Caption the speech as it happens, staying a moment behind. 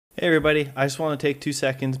Hey everybody, I just want to take 2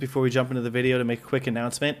 seconds before we jump into the video to make a quick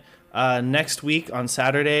announcement. Next week on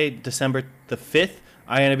Saturday, December the 5th,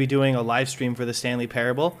 I'm going to be doing a live stream for the Stanley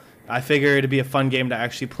Parable. I figure it'd be a fun game to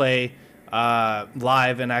actually play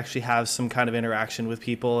live and actually have some kind of interaction with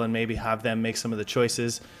people and maybe have them make some of the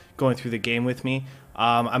choices going through the game with me.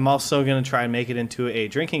 I'm also going to try and make it into a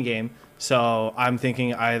drinking game, so I'm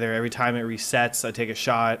thinking either every time it resets I take a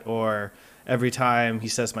shot, or every time he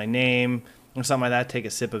says my name or something like that, take a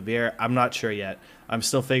sip of beer. I'm not sure yet. I'm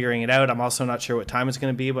still figuring it out. I'm also not sure what time it's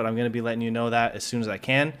going to be, but I'm going to be letting you know that as soon as I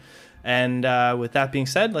can. And with that being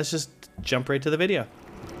said, let's just jump right to the video.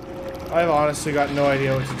 I've honestly got no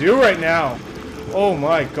idea what to do right now. Oh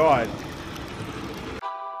my god.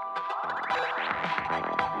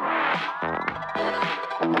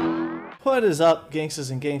 What is up, gangsters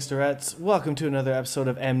and gangsterettes? Welcome to another episode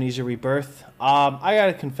of Amnesia Rebirth. I got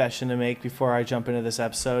a confession to make before I jump into this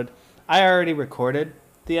episode. I already recorded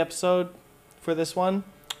the episode for this one,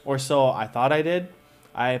 or so I thought I did.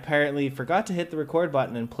 I apparently forgot to hit the record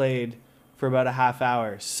button and played for about a half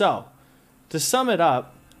hour. So, to sum it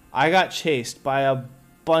up, I got chased by a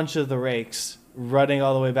bunch of the rakes running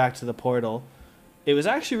all the way back to the portal. It was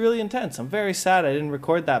actually really intense. I'm very sad I didn't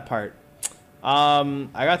record that part. I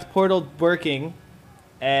got the portal working,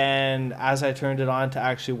 and as I turned it on to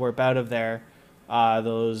actually warp out of there,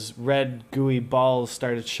 those red gooey balls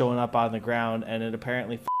started showing up on the ground, and it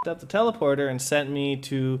apparently f***ed up the teleporter and sent me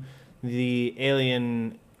to the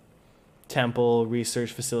alien temple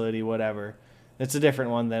research facility, whatever. It's a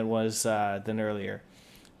different one than was than earlier.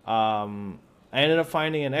 I ended up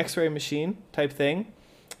finding an x-ray machine type thing,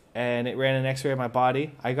 and it ran an x-ray of my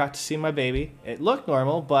body. I got to see my baby. It looked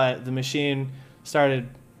normal, but the machine started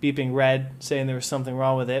beeping red, saying there was something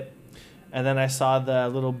wrong with it. And then I saw the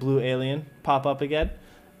little blue alien pop up again,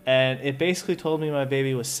 and it basically told me my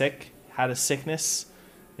baby was sick, had a sickness,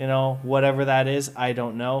 you know, whatever that is, I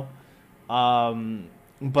don't know.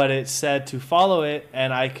 But it said to follow it,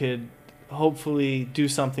 and I could hopefully do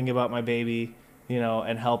something about my baby, you know,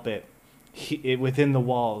 and help it within the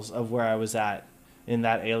walls of where I was at in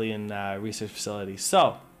that alien research facility.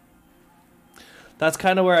 So that's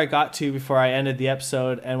kind of where I got to before I ended the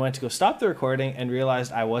episode and went to go stop the recording and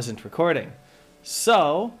realized I wasn't recording.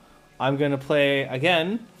 So I'm going to play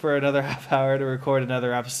again for another half hour to record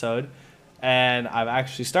another episode. And I've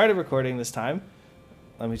actually started recording this time.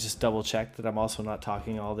 Let me just double check that I'm also not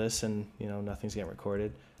talking all this and, you know, nothing's getting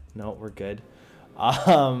recorded. No, we're good.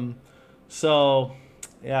 So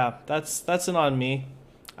yeah, that's an on me.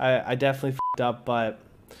 I definitely f***ed up, but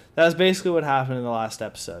that was basically what happened in the last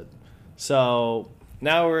episode. So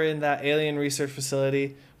now we're in that alien research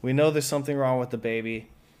facility. We know there's something wrong with the baby,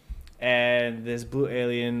 and this blue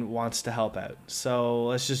alien wants to help out. So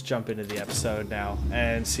let's just jump into the episode now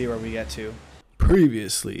and see where we get to.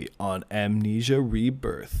 Previously on Amnesia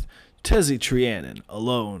Rebirth, Tasi Trianon,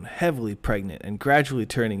 alone, heavily pregnant, and gradually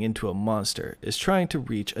turning into a monster, is trying to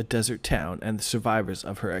reach a desert town and the survivors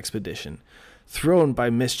of her expedition. Thrown by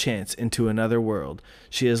mischance into another world,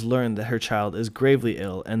 she has learned that her child is gravely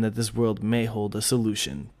ill and that this world may hold a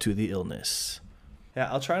solution to the illness. Yeah,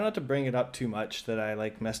 I'll try not to bring it up too much that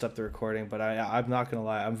I messed up the recording, but I'm not going to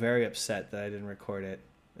lie, I'm very upset that I didn't record it.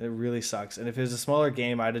 It really sucks. And if it was a smaller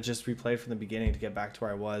game, I'd have just replayed from the beginning to get back to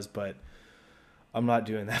where I was, but I'm not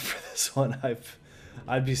doing that for this one.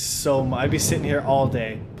 I'd be sitting here all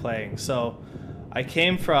day playing. So I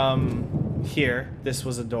came from here. This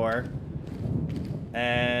was a door.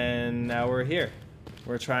 And now we're here.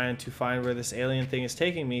 We're trying to find where this alien thing is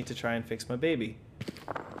taking me to try and fix my baby.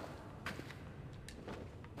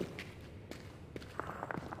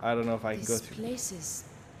 I don't know if I can go through. This place is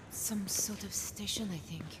some sort of station, I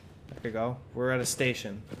think. There we go. We're at a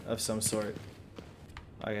station of some sort.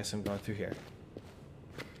 I guess I'm going through here.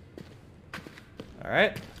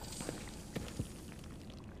 Alright.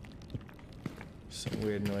 Some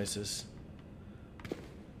weird noises.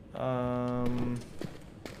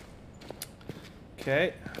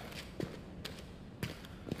 Okay.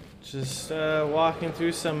 Just walking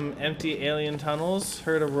through some empty alien tunnels.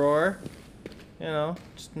 Heard a roar. You know,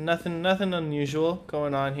 just nothing unusual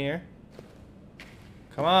going on here.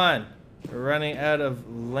 Come on. We're running out of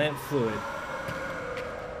lamp fluid.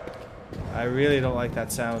 I really don't like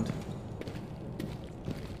that sound.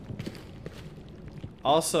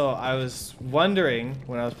 Also, I was wondering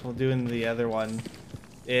when I was doing the other one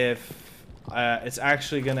if it's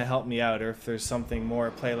actually going to help me out, or if there's something more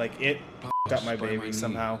at play, like it got my baby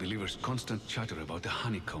somehow. Delivers constant chatter about the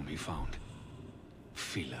honeycomb he found.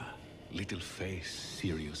 Phila, little face,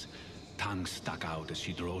 serious, tongue stuck out as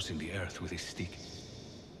she draws in the earth with his stick.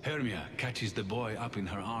 Hermia catches the boy up in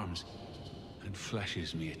her arms. and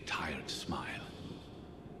flashes me a tired smile.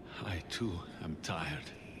 I too am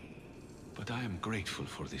tired, but I am grateful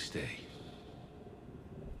for this day.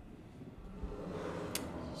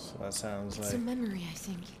 So that sounds It's like... a memory, I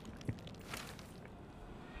think.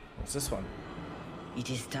 What's this one? It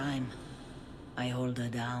is time. I hold her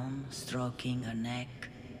down, stroking her neck.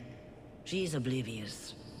 She is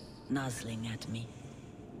oblivious, nuzzling at me.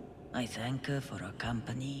 I thank her for her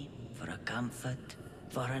company, for her comfort,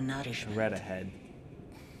 for her nourishment. Read ahead.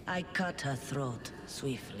 I cut her throat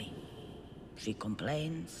swiftly. She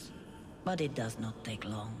complains, but it does not take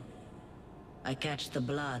long. I catch the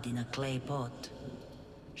blood in a clay pot.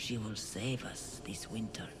 She will save us this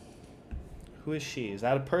winter. Who is she? Is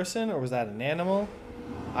that a person or was that an animal?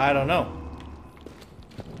 I don't know.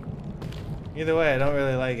 Either way, I don't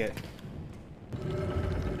really like it.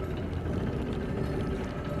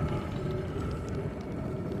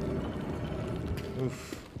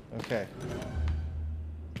 Oof. Okay.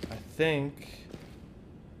 I think...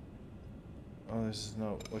 Oh, there's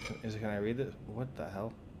no... Can I read it? What the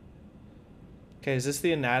hell? Okay, is this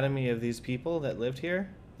the anatomy of these people that lived here?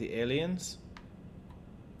 The aliens?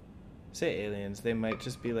 Say aliens. They might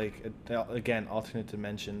just be like, again, alternate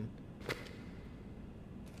dimension.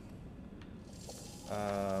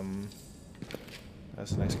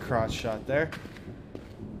 That's a nice crotch shot there.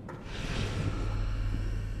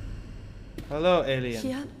 Hello, alien.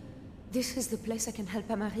 Here? This is the place I can help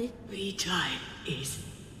Amari? Vitae is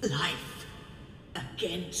life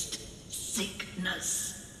against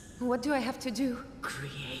sickness. What do I have to do?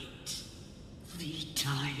 Create.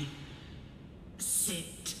 Vitae.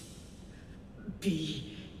 Sit.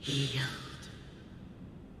 Be healed.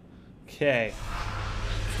 Okay.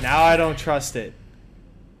 Now I don't trust it.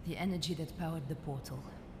 The energy that powered the portal.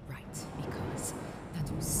 Right, because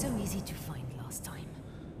that was so easy to find last time.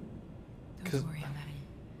 Don't worry, Amari.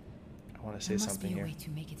 I want to say something there here. must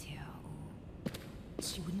be a way to make it here, or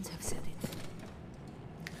she wouldn't have said it.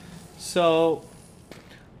 So,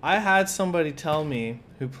 I had somebody tell me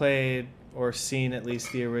who played or seen at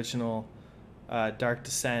least the original Dark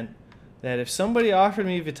Descent that if somebody offered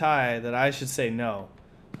me Vitae, that I should say no.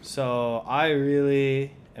 So I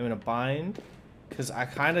really am in a bind because I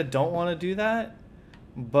kind of don't want to do that,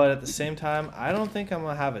 but at the same time, I don't think I'm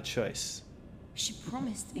gonna have a choice. She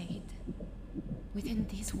promised aid. Within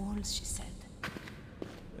these walls, she said.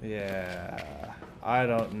 Yeah, I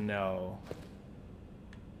don't know.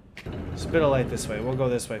 Spit a light this way. We'll go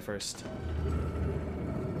this way first.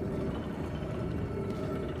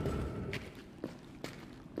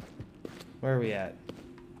 Where are we at?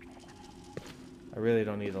 I really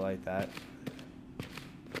don't need to light that.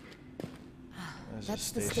 There's a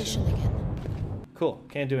That's the station again. Cool.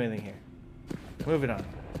 Can't do anything here. Moving on.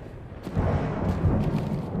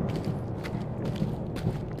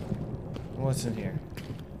 What's in here?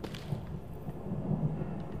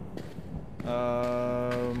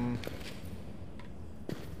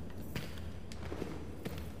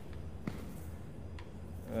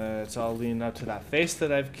 It's all leading up to that face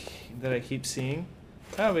that I keep seeing.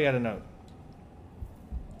 Oh, we got a note.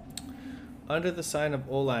 Under the sign of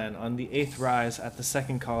Olan on the 8th rise at the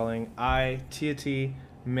 2nd calling, I, T,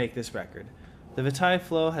 make this record. The Vitae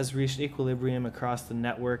flow has reached equilibrium across the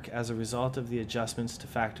network as a result of the adjustments to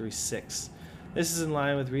Factory 6. This is in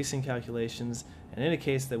line with recent calculations and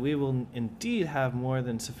indicates that we will indeed have more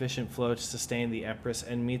than sufficient flow to sustain the Empress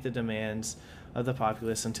and meet the demands of the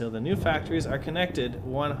populace until the new factories are connected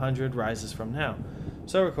 100 rises from now.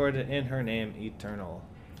 So recorded in her name, Eternal.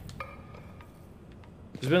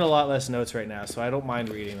 There's been a lot less notes right now, so I don't mind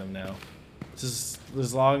reading them now. Just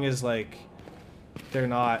as long as like they're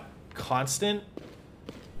not constant,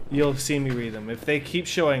 you'll see me read them. If they keep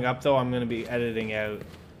showing up though, I'm going to be editing out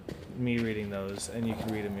me reading those and you can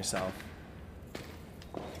read them yourself.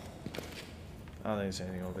 I don't think there's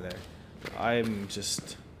anything over there. I'm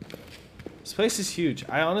just... This place is huge.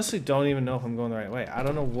 I honestly don't even know if I'm going the right way. I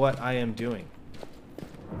don't know what I am doing.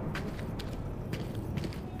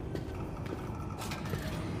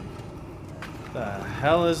 The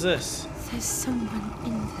hell is this? There's someone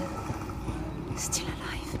in there. Still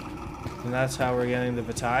alive. And that's how we're getting the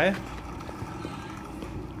Vitae.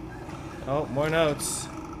 Oh, more notes.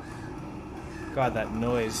 God, that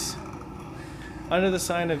noise. Under the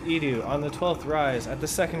sign of Edu, on the 12th rise, at the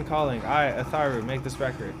 2nd calling, I, Atharu, make this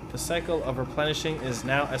record. The cycle of replenishing is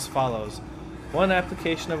now as follows. 1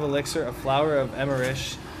 application of elixir, a flower of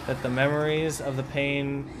Emerish, that the memories of the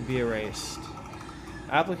pain be erased.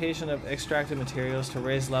 Application of extracted materials to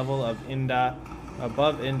raise level of Inda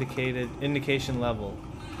above indication level,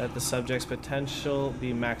 that the subject's potential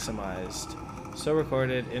be maximized. So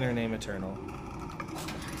recorded in her name, Eternal.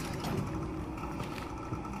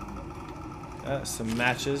 Some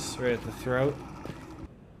matches right at the throat.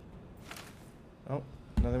 Oh,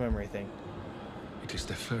 another memory thing. It is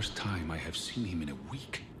the first time I have seen him in a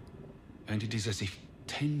week. And it is as if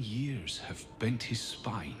 10 years have bent his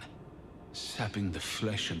spine, sapping the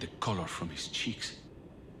flesh and the color from his cheeks.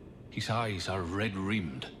 His eyes are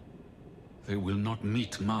red-rimmed. They will not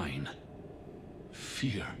meet mine.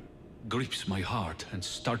 Fear grips my heart and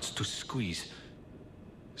starts to squeeze.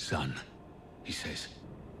 Son, he says,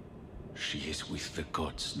 she is with the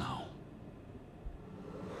gods now.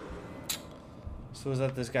 So is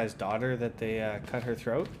that this guy's daughter that they cut her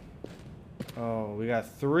throat? Oh, we got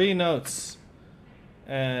 3 notes.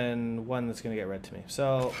 And 1 that's going to get read to me.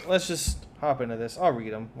 So let's just hop into this. I'll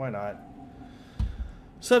read them. Why not?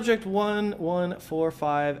 Subject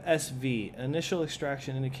 1145 SV. Initial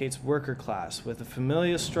extraction indicates worker class, with a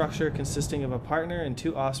familial structure consisting of a partner and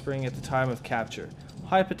 2 offspring at the time of capture.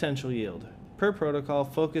 High potential yield. Per protocol,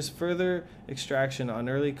 focus further extraction on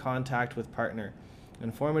early contact with partner.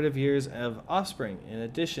 Informative years of offspring. In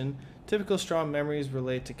addition, typical strong memories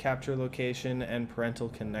relate to capture location and parental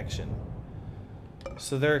connection.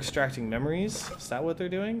 So they're extracting memories? Is that what they're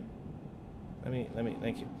doing?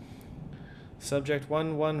 Thank you. Subject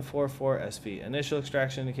 1144 SV. Initial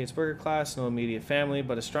extraction indicates worker class, no immediate family,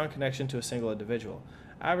 but a strong connection to a single individual.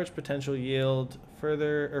 Average potential yield,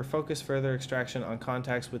 focus further extraction on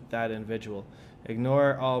contacts with that individual.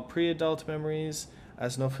 Ignore all pre-adult memories,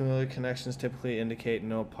 as no familiar connections typically indicate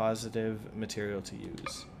no positive material to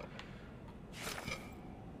use.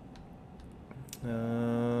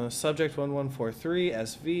 Subject 1143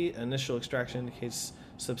 SV. Initial extraction indicates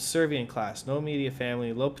subservient class, no immediate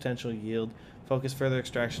family, low potential yield. Focus further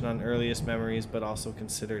extraction on earliest memories, but also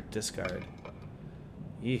consider discard.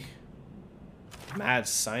 Eek. Mad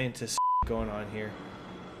scientist going on here.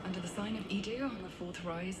 Under the sign of Edu on the 4th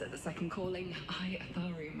rise at the 2nd calling, I,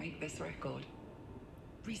 Atharu, make this record.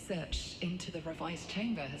 Research into the revised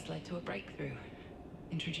chamber has led to a breakthrough.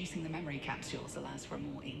 Introducing the memory capsules allows for a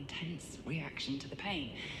more intense reaction to the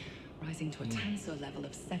pain, rising to a tensor level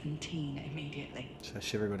of 17 immediately. Should I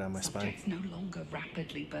shiver go down my spine? Subjects no longer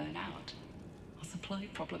rapidly burn out. Our supply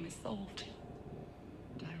problem is solved.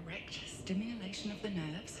 Direct stimulation of the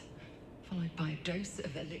nerves, followed by a dose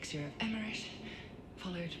of elixir of Emmerich,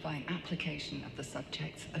 followed by an application of the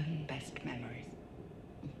subject's own best memories.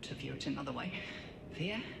 To view it another way,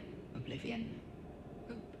 fear, oblivion,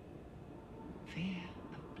 hope. Fear,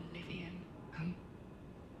 oblivion, hope.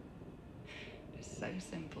 It's so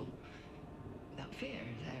simple. Without fear,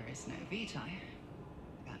 there is no vitae.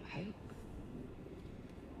 Without hope,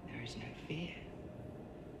 there is no fear.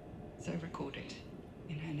 So recorded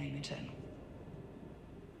in her name eternal.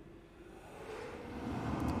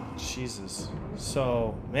 Jesus.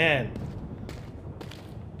 So, man.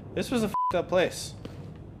 This was a f***ed up place.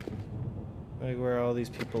 Like where all these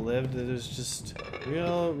people lived. It was just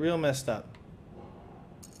real messed up.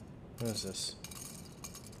 What is this?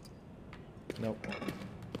 Nope.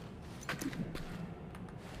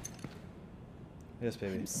 Yes,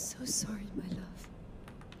 baby. I'm so sorry, my love.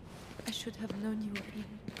 I should have known you were in.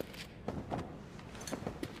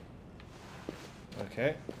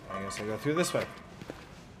 Okay. I guess I go through this way.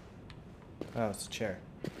 Oh, it's a chair.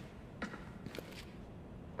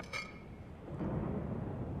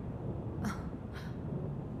 Oh,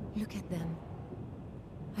 look at them.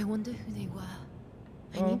 I wonder who they were.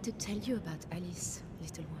 I need to tell you about Alice,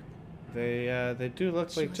 little one. They do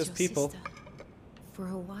look She like was just your people. sister. For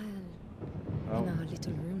a while, Oh. in our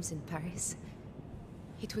little rooms in Paris,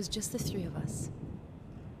 it was just the 3 of us.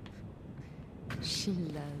 She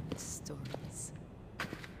loved stories.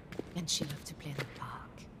 And she loved to play in the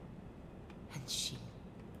park. And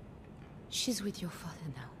she's with your father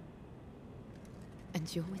now.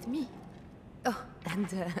 And you're with me. Oh, and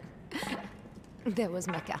there was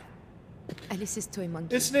Maka. Alice's toy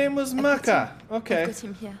monkey. Its name was I've got Maka. him. Okay. I've got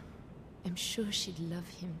him here. I'm sure she'd love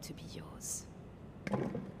him to be yours.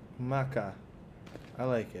 Maka. I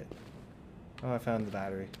like it. Oh, I found the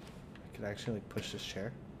battery. I could actually like, push this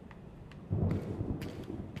chair.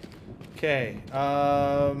 Okay.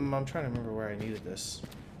 I'm trying to remember where I needed this.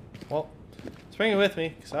 Well, let's bring it with me,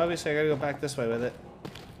 because obviously I gotta go back this way with it.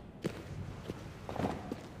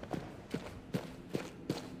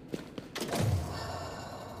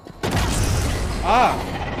 Ah!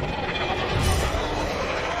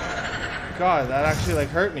 God, that actually like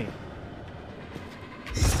hurt me.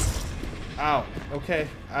 Ow. Okay.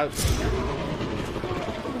 Ouch.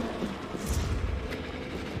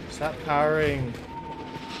 Stop powering.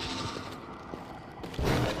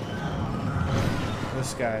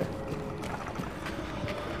 This guy.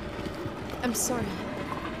 I'm sorry.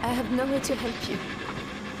 I have no way to help you.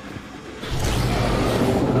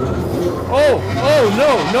 No,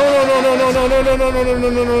 no, no, no, no, no, no, no, no, no, no, no, no,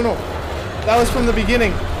 no, no, no. That was from the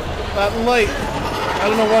beginning. That light. I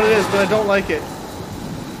don't know what it is, but I don't like it.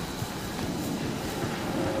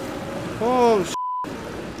 Oh, sh**.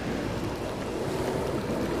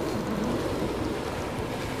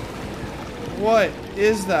 What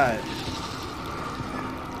is that?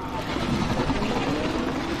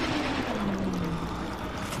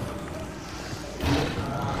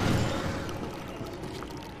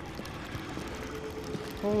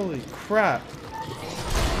 Holy crap.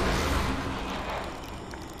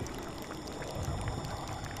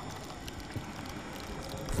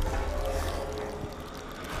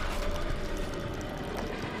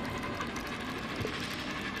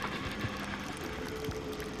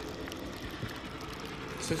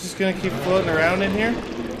 So it's just gonna keep floating around in here?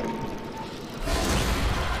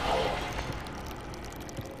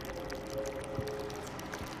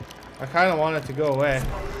 I kinda want it to go away.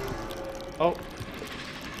 Oh.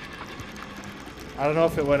 I don't know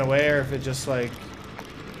if it went away or if it just like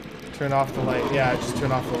turned off the light. Yeah, it just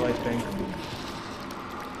turned off the light thing.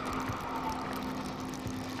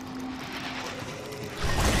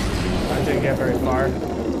 I didn't get very far.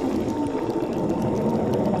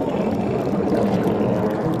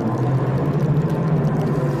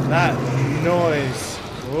 That noise.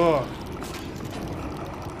 Whoa.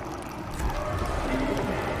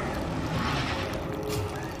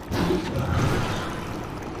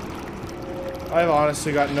 I've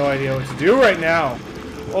honestly got no idea what to do right now.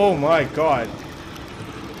 Oh my god.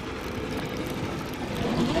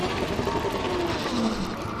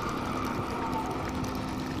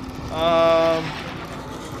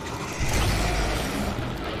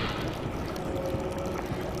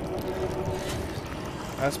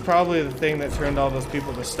 That's probably the thing that turned all those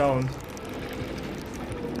people to stone.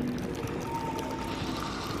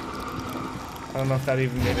 I don't know if that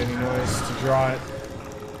even made any noise to draw it.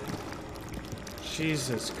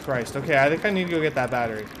 Jesus Christ. Okay, I think I need to go get that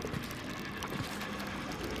battery.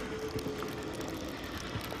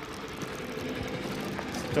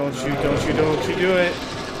 Don't you do it.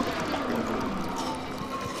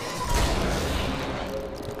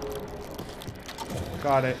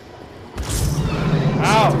 Got it.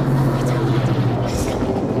 Ow!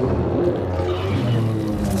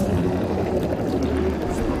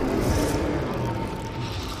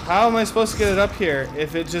 How am I supposed to get it up here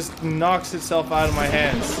if it just knocks itself out of my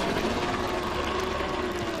hands?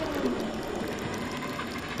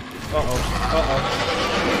 Uh-oh.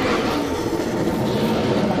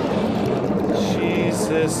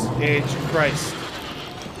 Jesus H. Christ.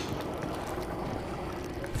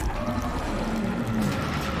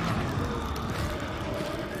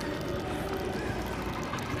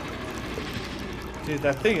 Dude,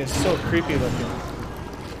 that thing is so creepy looking.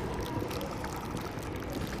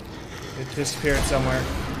 It disappeared somewhere.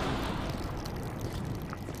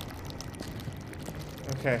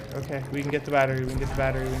 Okay, okay. We can get the battery, which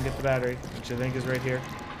I think is right here.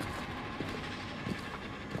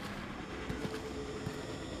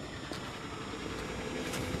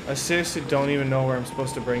 I seriously don't even know where I'm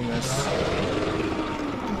supposed to bring this.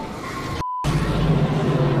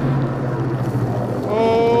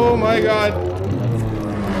 Oh my god.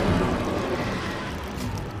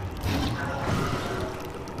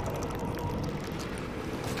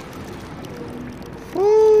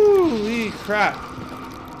 Holy crap.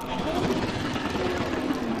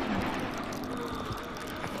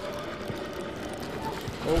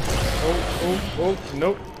 Oh,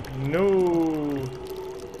 nope. No.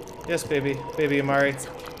 Yes, baby. Baby Amari.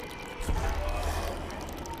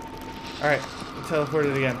 Alright,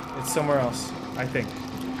 teleported again. It's somewhere else, I think.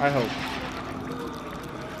 I hope.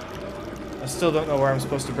 I still don't know where I'm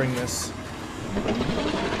supposed to bring this.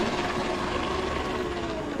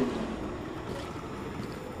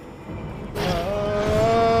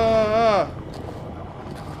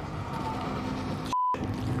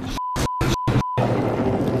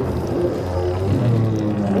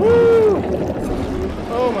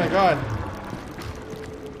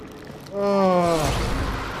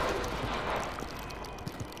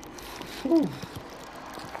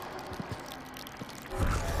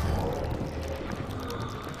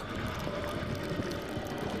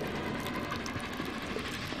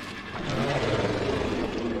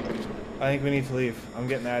 I think we need to leave. I'm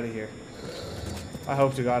getting out of here. I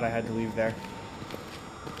hope to God I had to leave there.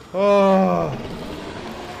 Oh.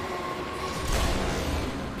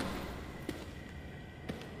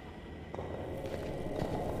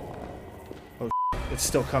 Oh, it's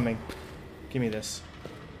still coming. Give me this.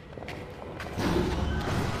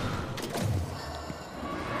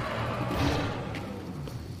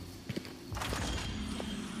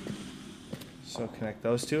 So connect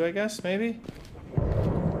those two, I guess, maybe?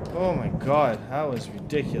 Oh my god, that was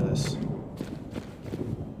ridiculous.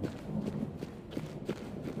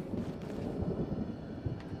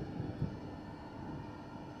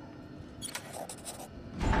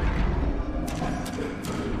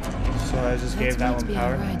 So I just gave that one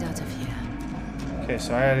power. Right out of here. Okay,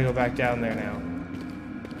 so I gotta go back down there now.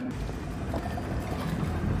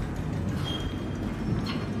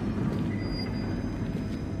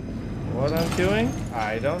 What I'm doing?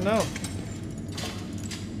 I don't know.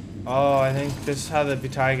 Oh, I think this is how the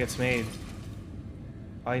Vitae gets made.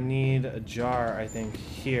 I need a jar, I think,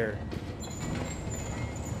 here.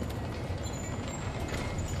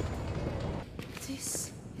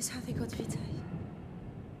 This is how they got Vitae.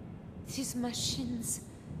 These machines,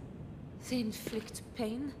 they inflict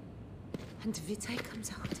pain, and Vitae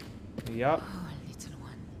comes out. Yup. Oh, little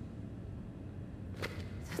one.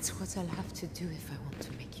 That's what I'll have to do if I want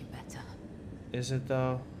to make you better. Is it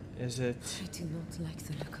though? Is it? I do not like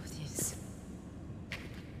the look of these.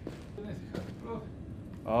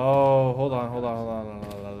 Oh, hold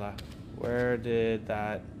on. Where did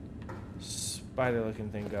that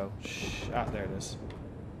spider-looking thing go? Ah, there it is.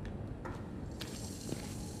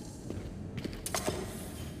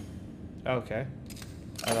 Okay.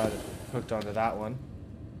 I thought it hooked onto that one.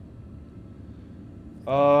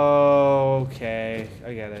 Okay,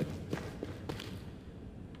 I get it.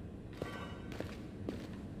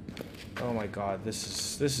 Oh my god,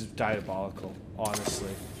 this is diabolical,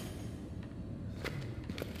 honestly.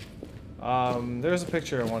 There's a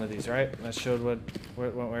picture of one of these, right? That showed what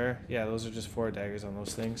it went where. Yeah, those are just 4 daggers on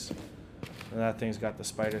those things. And that thing's got the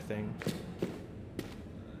spider thing.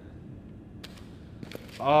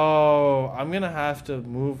 Oh, I'm gonna have to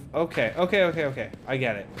move. Okay. I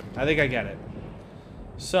get it. I think I get it.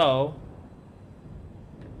 So,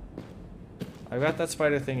 I've got that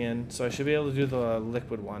spider thing in, so I should be able to do the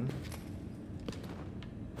liquid one.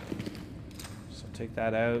 So take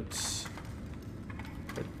that out.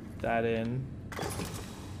 Put that in.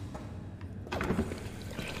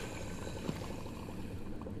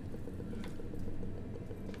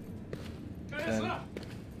 And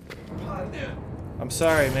I'm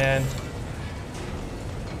sorry, man.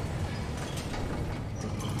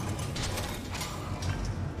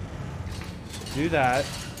 Do that.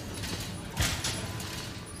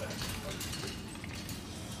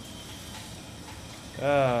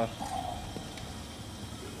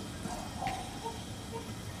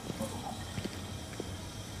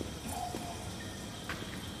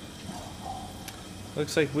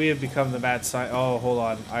 Looks like we have become the bad side. Oh, hold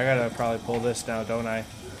on. I gotta probably pull this now, don't I?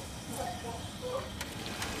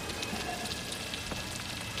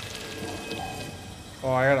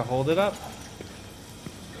 Oh, I gotta hold it up?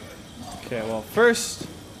 Okay, well, first,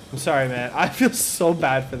 I'm sorry, man. I feel so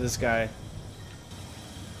bad for this guy.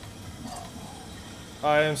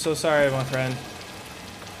 I am so sorry, my friend.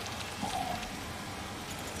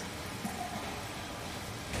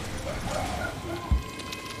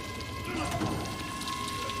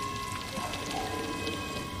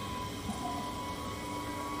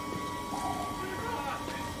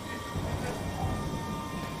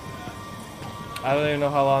 I don't even know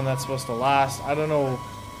how long that's supposed to last. I don't know.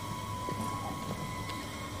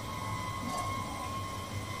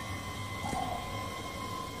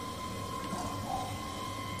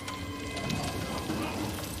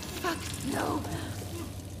 Fuck, no!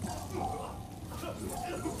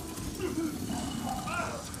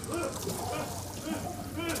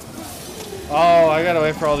 Oh, I gotta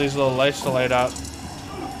wait for all these little lights to light up.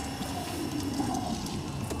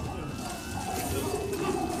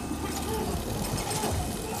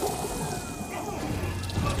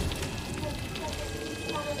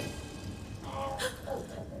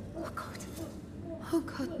 Oh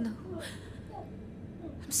god, no.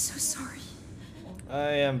 I'm so sorry. I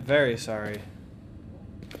am very sorry.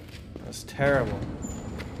 That's terrible.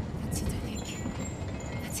 That's it, I think.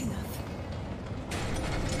 That's enough.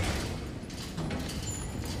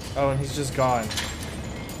 Oh, and he's just gone. What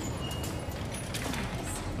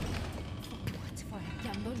if I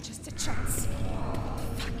gamble just a chance?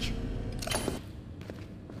 Fuck.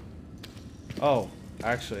 Oh,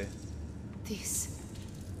 actually.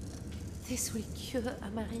 This will cure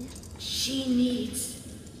Amari. She needs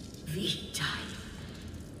Vitae.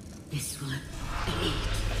 This one.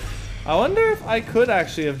 I wonder if I could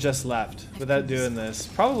actually have just left without doing this.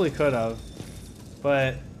 Probably could have.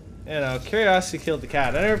 But, you know, curiosity killed the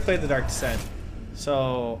cat. I never played the Dark Descent.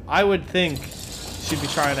 So, I would think she'd be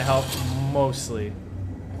trying to help mostly.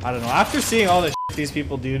 I don't know. After seeing all the shit these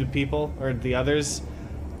people do to people, or the others,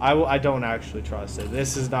 I don't actually trust it.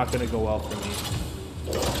 This is not going to go well for me.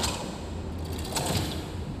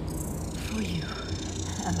 for you,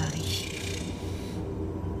 Amari.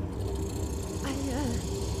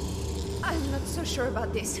 I'm not so sure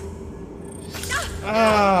about this.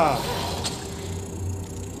 Ah!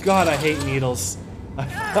 God, I hate needles.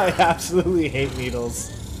 I absolutely hate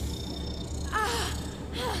needles.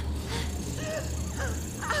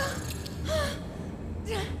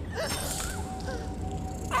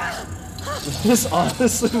 This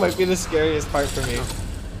honestly might be the scariest part for me.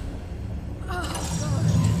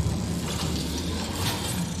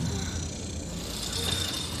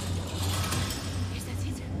 Is that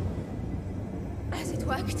it? Has it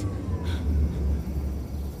worked?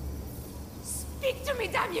 Speak to me,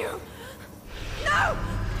 damn you! No!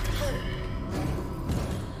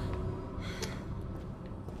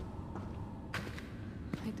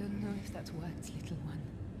 I don't know if that worked, little one.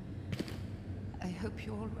 I hope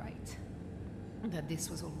you're all right. That this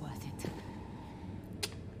was all worth it.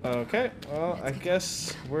 Okay, well, I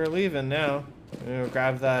guess we're leaving now. I'm gonna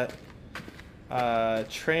grab that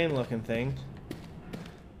train-looking thing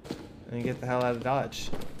and get the hell out of Dodge.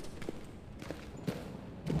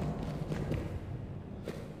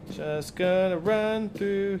 Just gonna run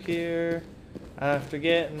through here after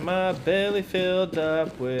getting my belly filled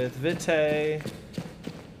up with vitae.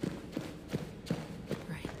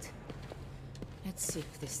 Right. Let's see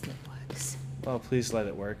if this thing works. Oh, please let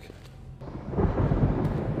it work.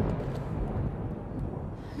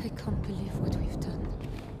 I can't believe what we've done.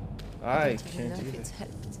 I don't even know can't if do it's that.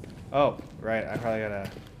 helped. Oh, right. I probably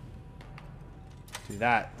gotta do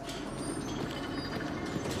that.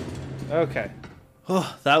 Okay.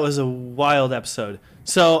 Oh, that was a wild episode.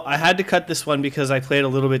 So I had to cut this one because I played a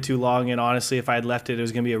little bit too long, and honestly, if I had left it, it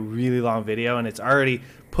was going to be a really long video, and it's already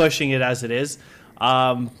pushing it as it is.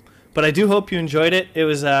 But I do hope you enjoyed it. It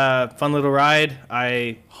was a fun little ride.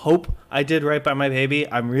 I hope I did right by my baby.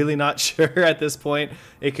 I'm really not sure at this point.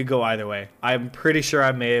 It could go either way. I'm pretty sure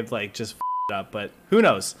I may have just f***ed up, but who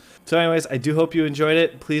knows? So anyways, I do hope you enjoyed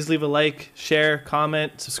it. Please leave a like, share,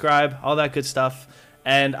 comment, subscribe, all that good stuff.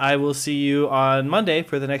 And I will see you on Monday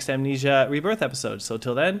for the next Amnesia Rebirth episode. So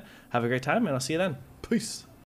till then, have a great time, and I'll see you then. Peace.